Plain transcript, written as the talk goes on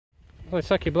Oh, it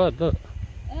suck your blood, look.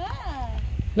 Ah.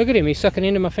 Look at him, he's sucking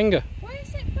into my finger. Where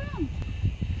is it from?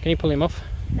 Can you pull him off?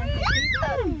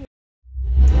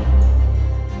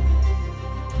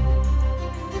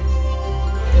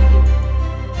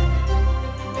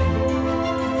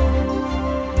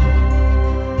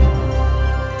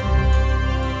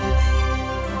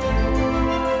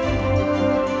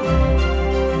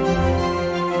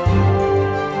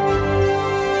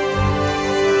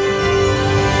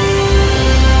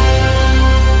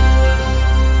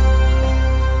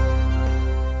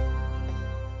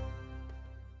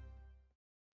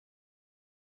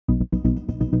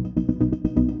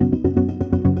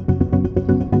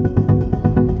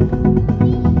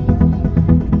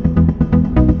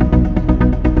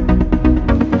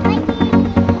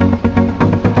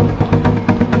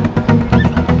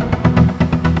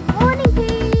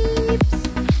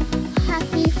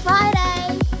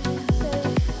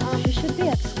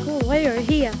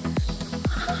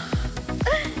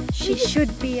 She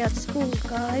should be at school,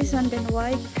 guys, and then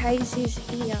why Casey's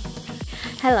here.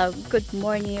 Hello, good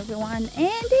morning everyone,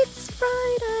 and it's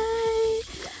Friday.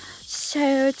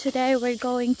 So today we're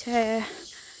going to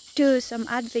do some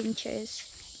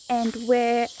adventures, and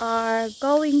we are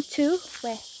going to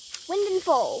where? Windin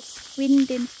Falls.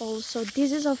 Windin Falls. So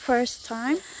this is our first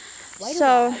time.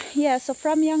 So yeah, so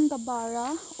from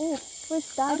Yangabara. Oh,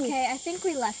 where's Daddy? Okay, I think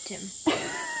we left him.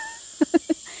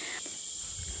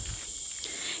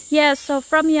 Yeah, so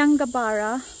from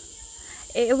Yangabara,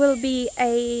 it will be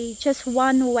just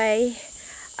one way,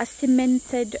 a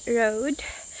cemented road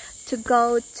to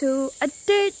go to a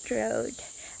dirt road.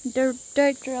 The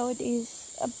dirt road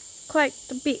is quite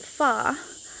a bit far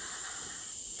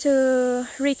to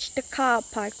reach the car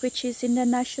park, which is in the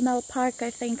national park, I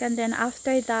think. And then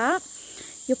after that,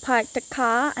 you park the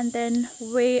car, and then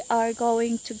we are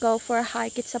going to go for a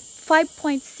hike. It's a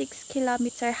 5.6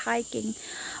 kilometer hiking.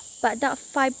 But that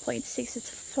 5.6 is a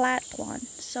flat one,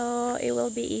 so it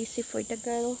will be easy for the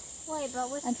girls. Wait,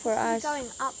 but we're and for us going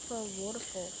up for a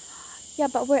waterfall. Yeah,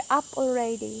 but we're up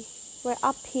already. We're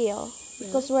uphill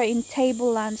because we're in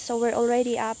tableland, so we're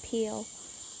already uphill.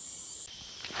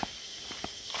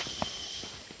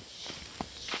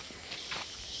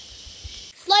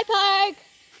 Slowpoke!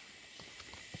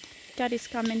 Daddy's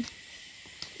coming.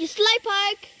 You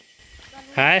slowpoke!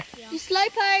 Hey? You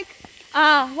slowpoke!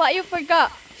 Ah, what you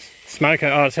forgot? Smoker.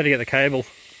 Oh, I said to get the cable.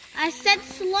 I said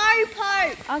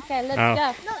slowpoke! Okay, let's Oh.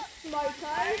 go. Not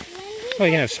slowpoke. Well,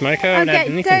 you can have smoker and add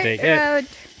anything to dirt it. Yeah. road.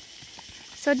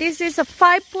 So this is a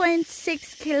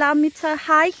 5.6 kilometer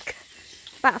hike,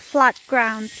 but flat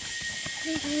ground.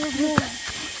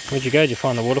 Where'd you go? Did you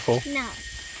find the waterfall? No.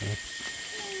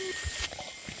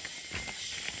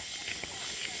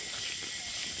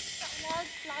 Wild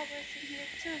flowers in here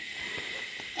too.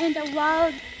 And the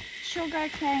wild sugar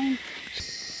cane.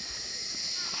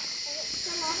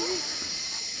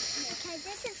 Okay,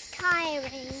 this is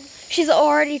tiring. She's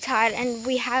already tired, and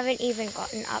we haven't even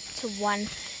gotten up to 1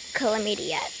 kilometer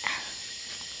yet.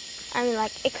 I mean,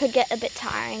 like, it could get a bit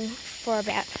tiring for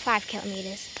about 5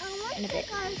 kilometers in a bit.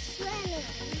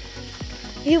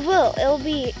 You will. It'll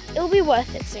be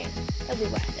worth it soon. It'll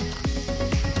be worth it.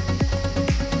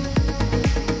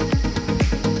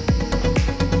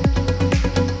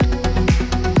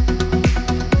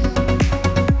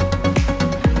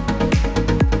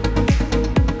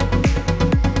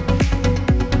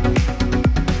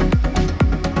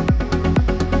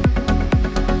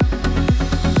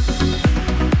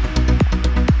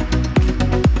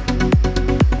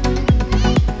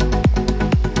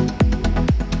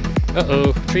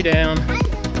 Uh-oh, tree down.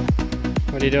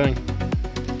 What are you doing?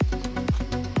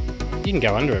 You can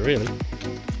go under it, really.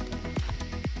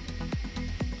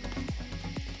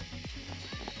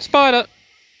 Spider!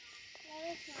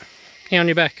 Here on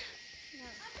your back.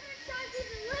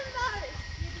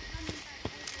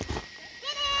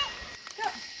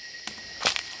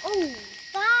 Oh,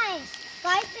 guys, go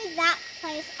through that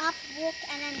place, up, walk,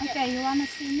 and then Okay, you want to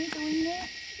see me doing it?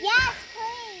 Yes,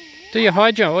 please. Do your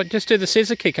high jump, or just do the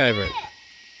scissor kick over it.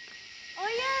 Oh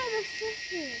yeah, the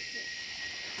scissors.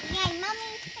 Yeah,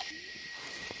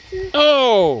 Mummy.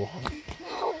 Oh!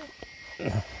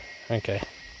 Okay.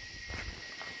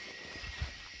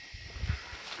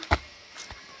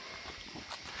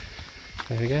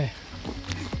 There we go.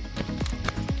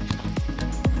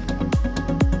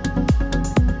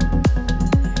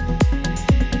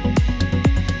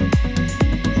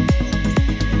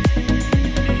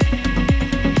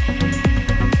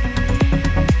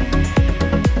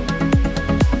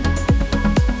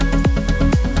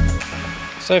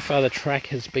 So far the track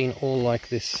has been all like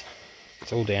this.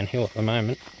 It's all downhill at the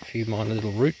moment. A few minor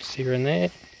little roots here and there.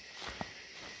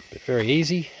 But very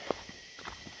easy.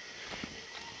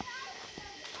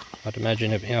 I'd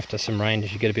imagine after some rain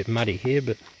you get a bit muddy here,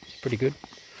 but it's pretty good.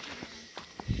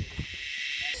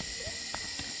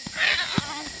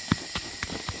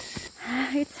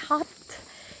 It's hot.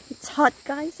 It's hot,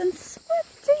 guys, and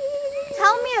sweaty.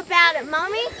 Tell me about it,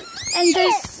 Mommy. And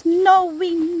there's no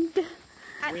wind.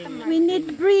 We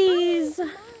need breeze.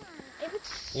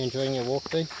 You enjoying your walk,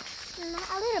 Dee?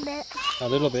 A little bit. A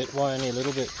little bit? Why only a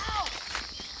little bit?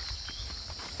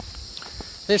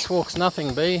 This walk's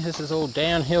nothing, Bee. This is all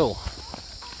downhill.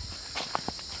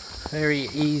 Very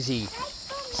easy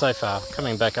so far.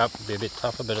 Coming back up will be a bit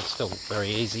tougher, but it's still very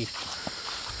easy.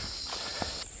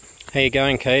 How you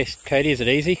going, Katie? Is it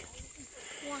easy?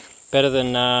 Yeah. Better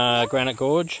than Granite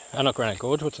Gorge? Not Granite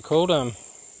Gorge, what's it called?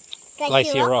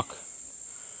 Glacier Rock.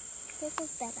 This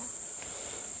is better.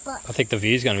 But I think the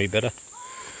view's going to be better.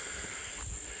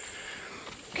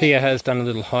 Kia has done a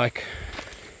little hike.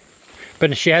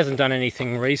 But she hasn't done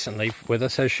anything recently with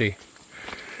us, has she?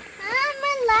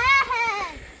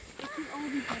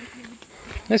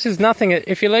 This is nothing.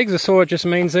 If your legs are sore, it just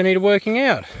means they need working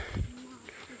out.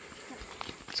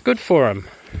 It's good for them.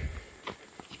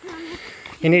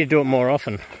 You need to do it more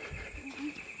often.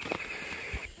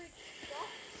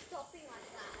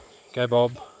 Go,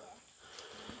 Bob.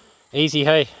 Easy,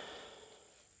 hey.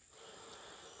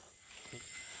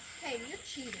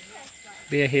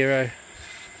 Be a hero.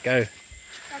 Go.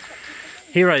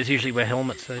 Heroes usually wear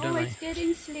helmets though, don't they? It's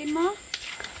getting slimmer.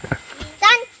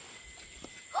 done.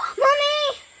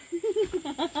 Mommy!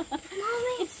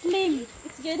 It's slim.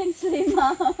 It's getting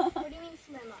slimmer. What do you mean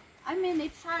slimmer? I mean,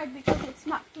 it's hard because it's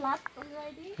not flat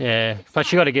already. Yeah,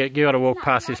 but you got to walk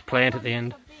past this plant at the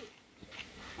end.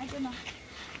 I don't know.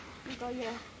 You go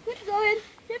here. Keep going.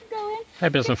 Keep going. Hope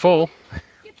it doesn't fall.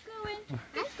 Keep going.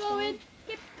 Keep going.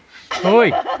 Keep. Oi!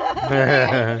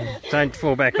 Don't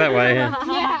fall back that way. Yeah,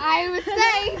 I was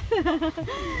saying.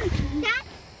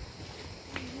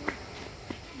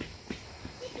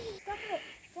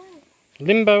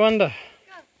 Limbo under.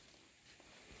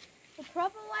 The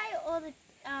proper way or the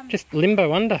Just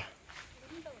limbo under.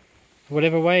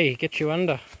 Whatever way gets you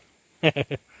under.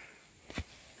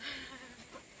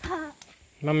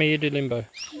 Mummy, you do limbo.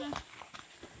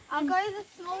 I'll go the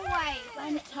small way.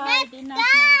 I'm tired enough.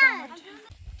 My God.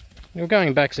 You're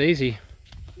going back's easy.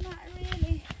 Not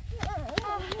really.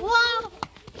 Whoa!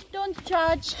 Don't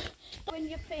judge when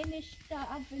you finish the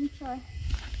adventure.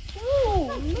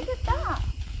 Ooh, look at that.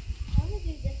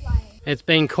 It's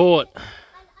been caught.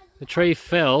 The tree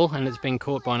fell and it's been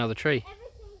caught by another tree.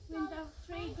 When the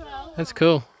tree grows. That's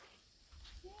cool.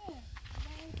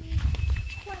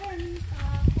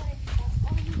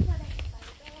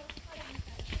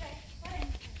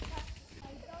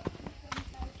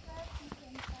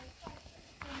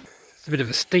 It's a bit of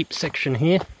a steep section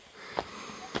here.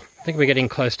 I think we're getting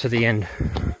close to the end.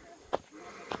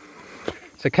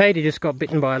 So Katie just got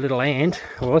bitten by a little ant.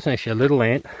 Well, it wasn't actually a little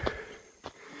ant.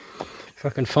 If I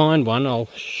can find one, I'll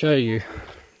show you.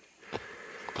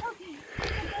 Okay, it's a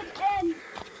dead end.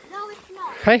 No, it's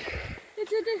not. Hey,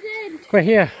 It's a dead end. we're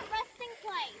here. Resting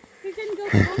place. We can go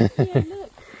back here,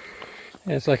 look.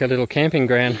 Yeah, it's like a little camping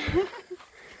ground.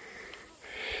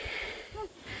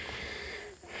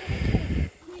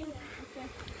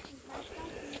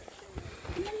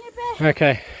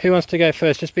 Okay, who wants to go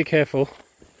first? Just be careful.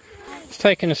 It's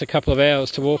taken us a couple of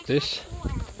hours to walk this.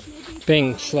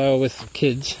 Being slower with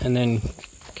kids, and then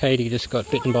Katie just got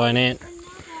bitten by an ant.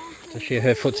 So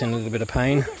her foot's in a little bit of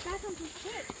pain.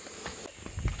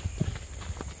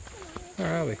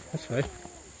 Where are we? This way.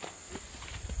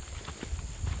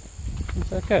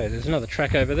 It's okay, there's another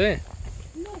track over there.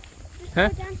 Huh?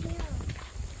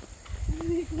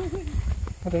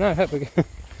 I don't know, hope we go.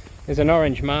 There's an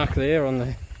orange mark there on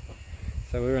the...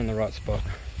 So we're in the right spot.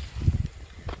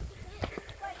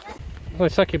 Oh,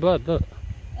 suck your blood, look.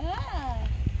 Ah,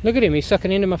 Look at him, he's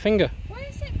sucking into my finger. where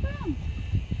is it from?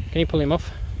 Can you pull him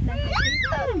off?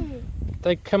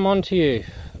 They come onto you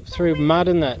through mud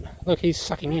and that. Look, he's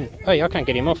sucking in. Oh, yeah, I can't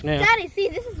get him off now. Daddy, see,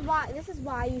 this is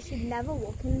why you should never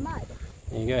walk in mud.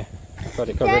 There you go. Got rid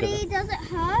of Daddy, it. does it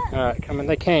hurt? Alright, come on.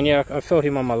 They can, yeah. I felt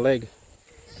him on my leg.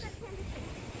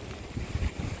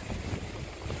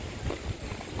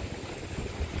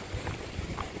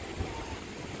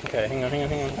 Okay, hang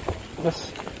on.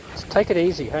 Let's take it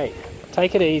easy, hey.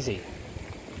 Take it easy.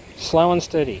 Slow and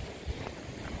steady.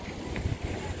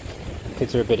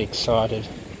 Kids are a bit excited.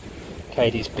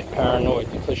 Katie's a bit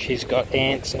paranoid because she's got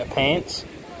ants in her pants.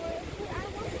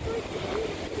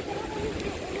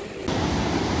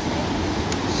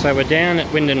 So we're down at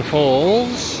Windin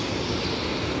Falls.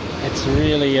 It's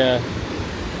really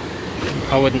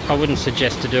I wouldn't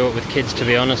suggest to do it with kids, to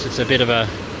be honest. It's a bit of a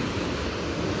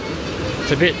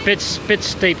bit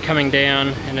steep coming down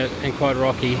and quite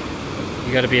rocky.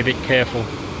 You got to be a bit careful.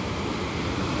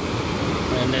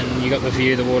 And then you got the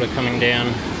view, the water coming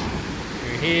down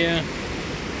through here,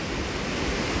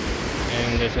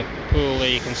 and there's a pool there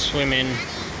you can swim in,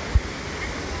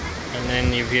 and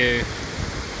then your view.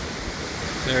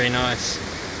 Very nice.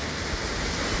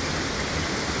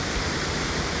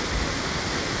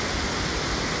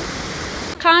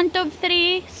 Count of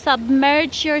 3,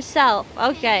 submerge yourself.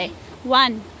 Okay,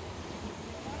 1,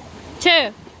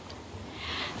 2,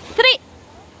 3.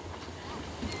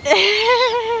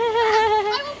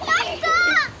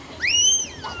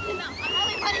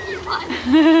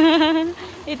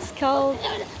 It's cold.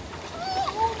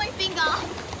 Oh, my finger.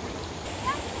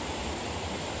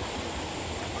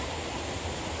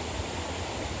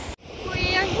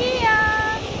 We are here.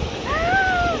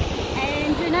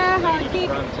 And you know how deep.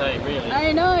 Really.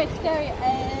 I know, it's scary.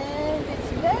 And it's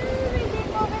very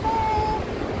deep over there.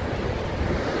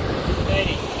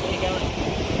 Katie, where are you going?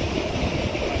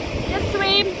 Just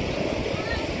swim.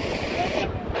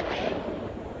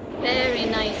 Very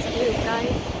nice view,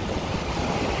 guys.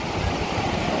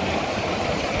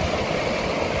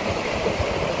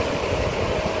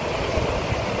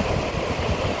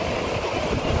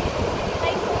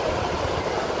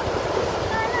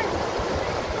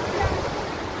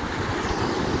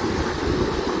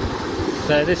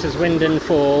 So this is Windin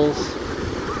Falls.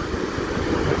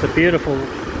 It's a beautiful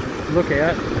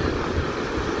lookout.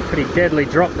 Pretty deadly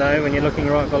drop though when you're looking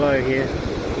right below here.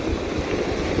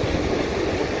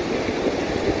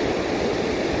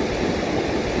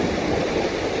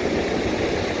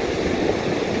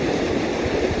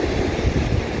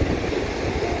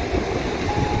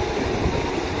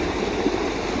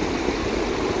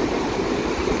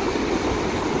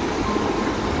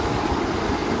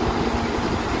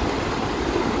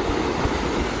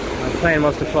 The plan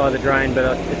was to fly the drone,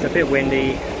 but it's a bit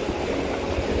windy,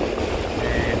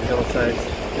 and also it's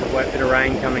a bit of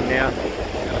rain coming now.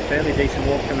 Got a fairly decent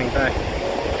walk coming back.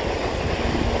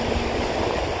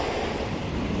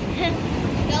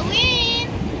 Go in.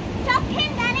 Jump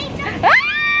in, Daddy. Jump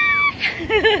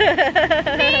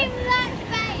Leave that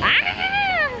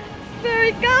face. It's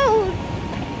very cold.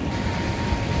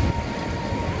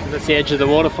 That's the edge of the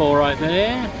waterfall right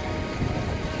there.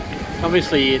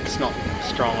 Obviously it's not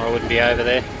strong or I wouldn't be over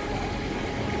there.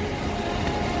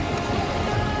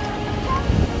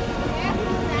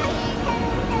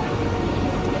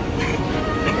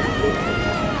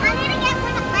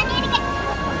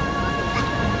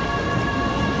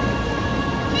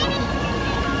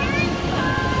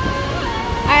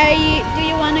 Do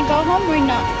you want to go home or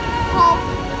not? Home.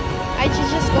 Are you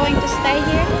just going to stay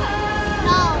here?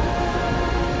 No.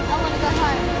 I want to go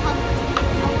home.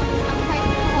 I'm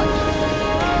crazy for home.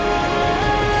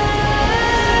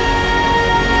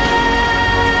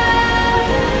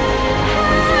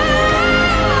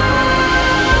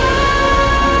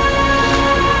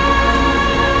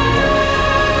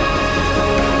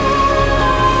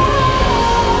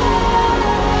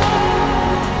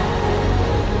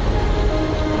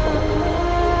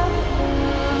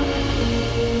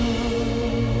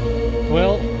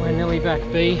 Well, we're nearly back,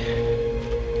 B.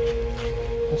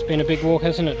 It's been a big walk,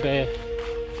 hasn't it, Bear?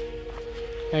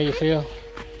 How you feel?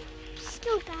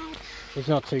 Still bad. It's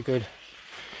not too good.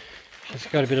 She's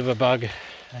got a bit of a bug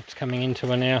that's coming into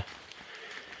her now.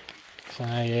 So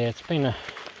yeah, it's been a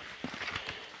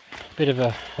bit of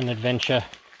an adventure.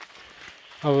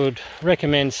 I would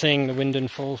recommend seeing the Windin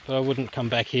Falls, but I wouldn't come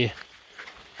back here.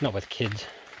 Not with kids.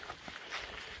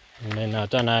 And then I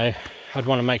don't know, I'd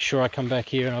want to make sure I come back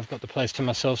here and I've got the place to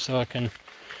myself so I can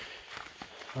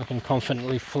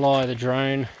confidently fly the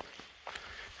drone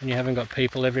and you haven't got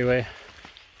people everywhere.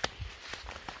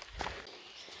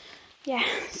 Yeah,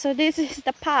 so this is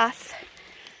the path.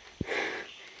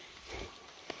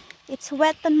 It's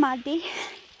wet and muddy.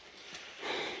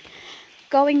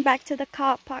 Going back to the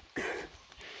car park.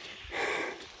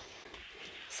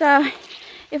 So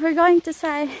if we're going to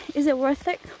say, is it worth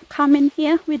it coming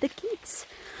here with the kids?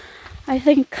 I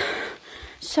think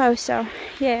so,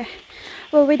 yeah.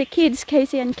 Well, with the kids,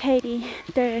 Casey and Katie,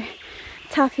 they're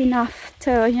tough enough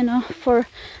to, you know,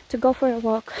 to go for a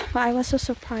walk. But I was so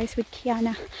surprised with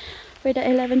Kiana with the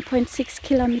 11.6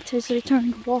 kilometers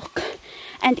return walk.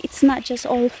 And it's not just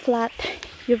all flat.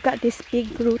 You've got these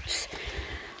big roots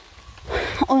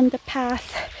on the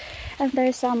path. And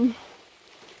there's some,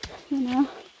 you know,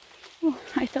 oh,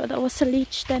 I thought that was a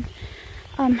leech then.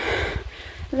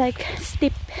 Like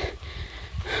steep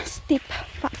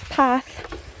path,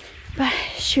 but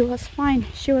she was fine.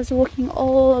 She was walking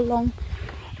all along,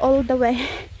 all the way,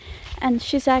 and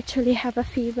she's actually have a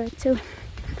fever too.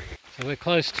 So we're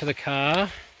close to the car.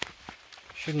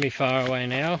 Shouldn't be far away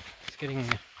now. It's getting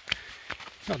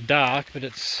not dark, but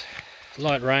it's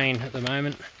light rain at the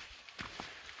moment.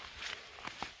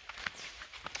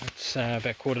 It's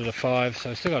about 4:45, so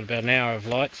we've still got about an hour of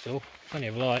light still. Plenty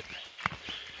of light.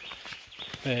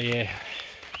 But yeah,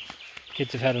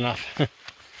 kids have had enough.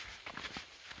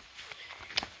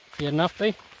 You had enough,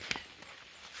 Bea?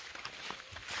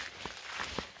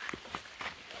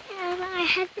 I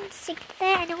had been sick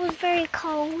there and it was very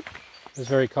cold. It was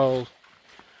very cold.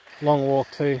 Long walk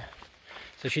too.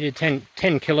 So she did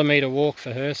 10 kilometre walk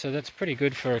for her, so that's pretty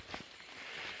good for a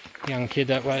young kid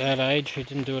that age who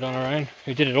didn't do it on her own.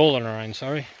 Who did it all on her own,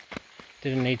 sorry.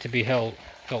 Didn't need to be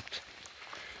helped.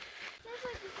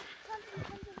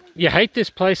 You hate this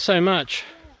place so much.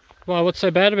 Why, what's so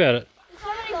bad about it? So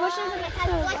many bushes and it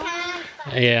has black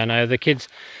ants. Yeah, I know. The kids,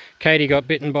 Katie got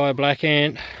bitten by a black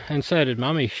ant, and so did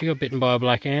Mummy. She got bitten by a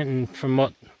black ant, and from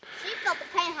what... She felt the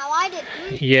pain how I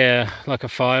did. Yeah, like a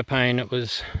fire pain. It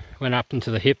went up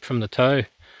into the hip from the toe.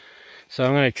 So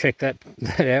I'm going to check that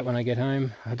out when I get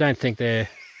home. I don't think they're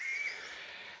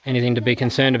anything to be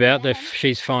concerned about.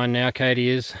 She's fine now, Katie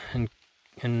is, and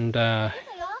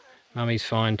Mummy's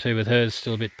fine too with hers.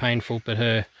 Still a bit painful, but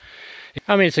I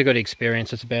mean, it's a good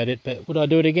experience, that's about it. But would I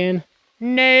do it again?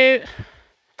 No.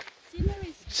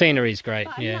 Scenery's great,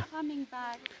 yeah.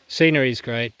 Scenery's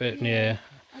great, but yeah.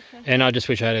 Okay. And I just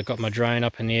wish I had got my drone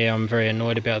up in the air. I'm very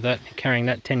annoyed about that, carrying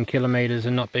that 10 kilometres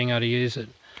and not being able to use it.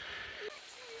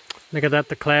 Look at that,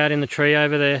 the cloud in the tree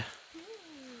over there.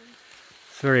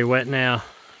 It's very wet now.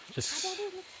 Just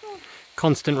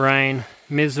constant rain.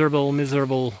 Miserable,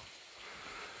 miserable.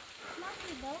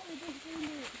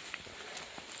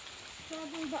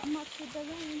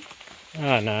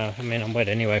 Oh no, I mean I'm wet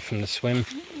anyway from the swim.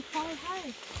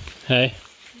 Hey?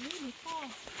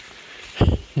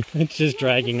 It's just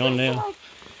dragging on now.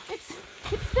 It's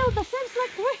still the same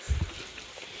like this.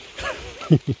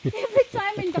 Every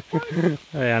time in the pond.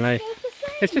 Yeah, I know.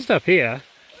 It's just up here.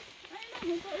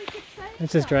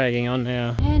 It's just dragging on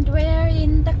now. And we're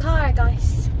in the car,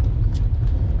 guys.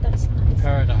 That's nice.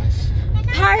 Paradise.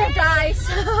 Paradise!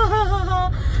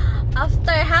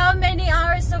 After how many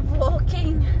hours of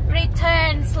walking,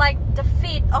 returns like the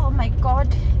feet. Oh my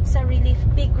god, it's a relief,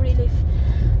 big relief.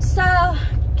 So,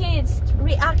 kids,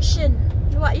 reaction.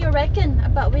 What you reckon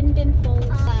about Windin Falls?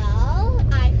 Well,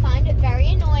 I find it very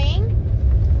annoying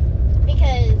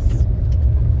because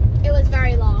it was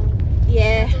very long.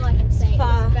 Yeah, that's all I can say.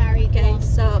 far. It was very long.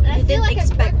 So and you I feel didn't like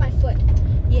expect. I broke my foot.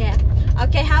 Yeah.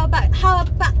 Okay. How about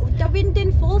the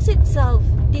Windin Falls itself?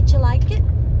 Did you like it?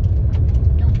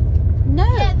 No.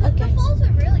 Yeah, the falls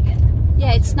were really good.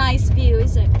 Yeah, it's nice view,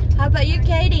 is it? How about you,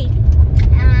 Katie?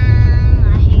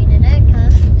 I hated it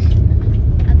because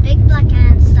a big black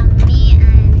ant stung me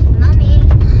and Mummy.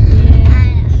 Yeah.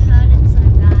 And it hurted so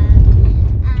bad.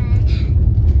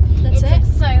 And That's it took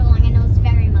so long and it was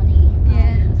very muddy.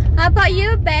 Yeah. How about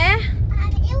you, Bear?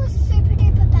 It was super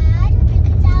duper bad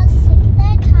because I was sick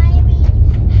there, tiring,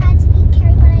 had to be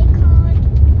carried by a car.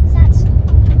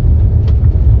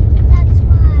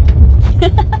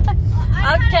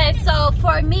 Okay, so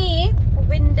for me,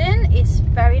 Windin is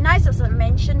very nice. As I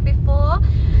mentioned before,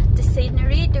 the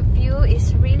scenery, the view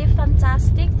is really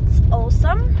fantastic. It's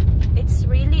awesome. It's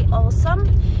really awesome.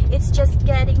 It's just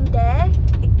getting there.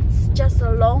 It's just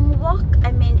a long walk.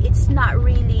 I mean, it's not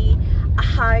really a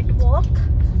hard walk,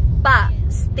 but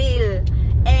still.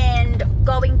 And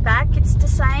going back, it's the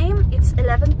same. It's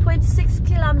 11.6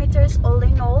 kilometers all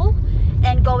in all.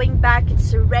 And going back,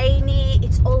 it's rainy,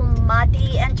 it's all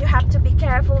muddy, and you have to be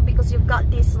careful because you've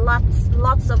got these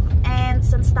lots of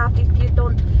ants and stuff if you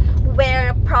don't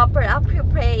wear proper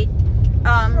appropriate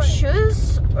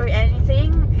shoes or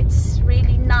anything. It's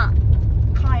really not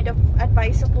kind of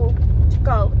advisable to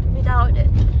go without it.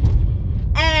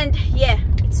 And yeah,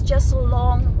 it's just a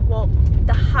long walk,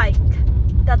 the hike.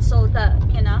 That's all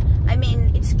I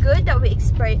mean, it's good that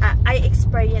I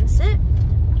experience it.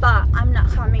 But I'm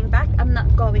not coming back. I'm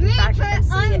not going back and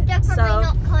see it. So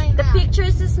the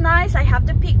pictures is nice. I have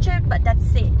the picture, but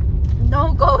that's it.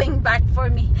 No going back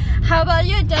for me. How about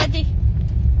you, Daddy?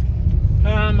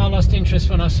 I lost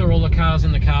interest when I saw all the cars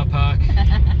in the car park,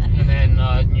 and then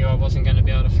I knew I wasn't going to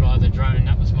be able to fly the drone.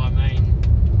 That was my main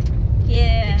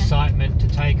excitement to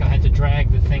take. I had to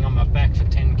drag the thing on my back for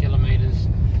 10 kilometers.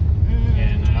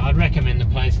 Yeah, no, I'd recommend the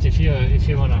place if you're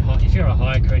a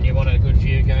hiker and you want a good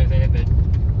view, go there. But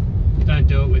don't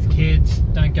do it with kids.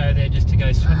 Don't go there just to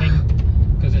go swimming.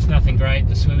 Because there's nothing great,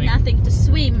 the swimming. Nothing to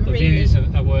swim, The really. views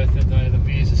are worth it though, the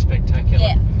views are spectacular.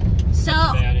 Yeah. So,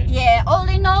 about it. yeah, all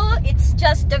in all, it's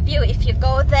just the view. If you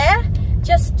go there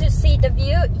just to see the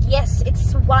view, yes,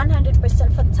 it's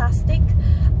 100% fantastic.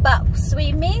 But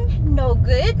swimming, no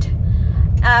good.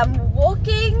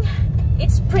 Walking,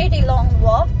 it's pretty long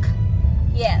walk.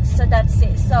 Yeah, so that's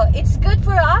it. So it's good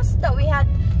for us that we had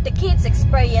the kids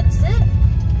experience it.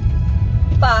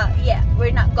 But yeah,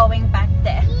 we're not going back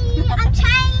there. I'm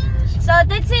changed. So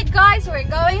that's it, guys. We're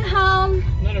going home.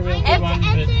 Not a real good one,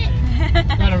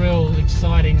 but not a real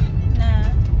exciting.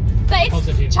 No. But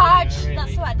Positive it's charged. video,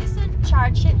 really. That's what this is.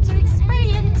 Charge it to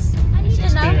experience. It's You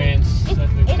know, experience that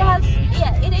we've it done, has.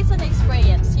 Yeah, it is an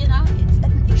experience. You know, it's an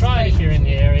experience. Try it if you're in the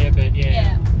area, but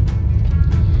yeah.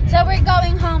 So we're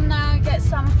going home now. Get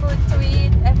some food to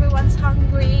eat. Everyone's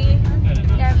hungry. I don't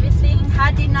know.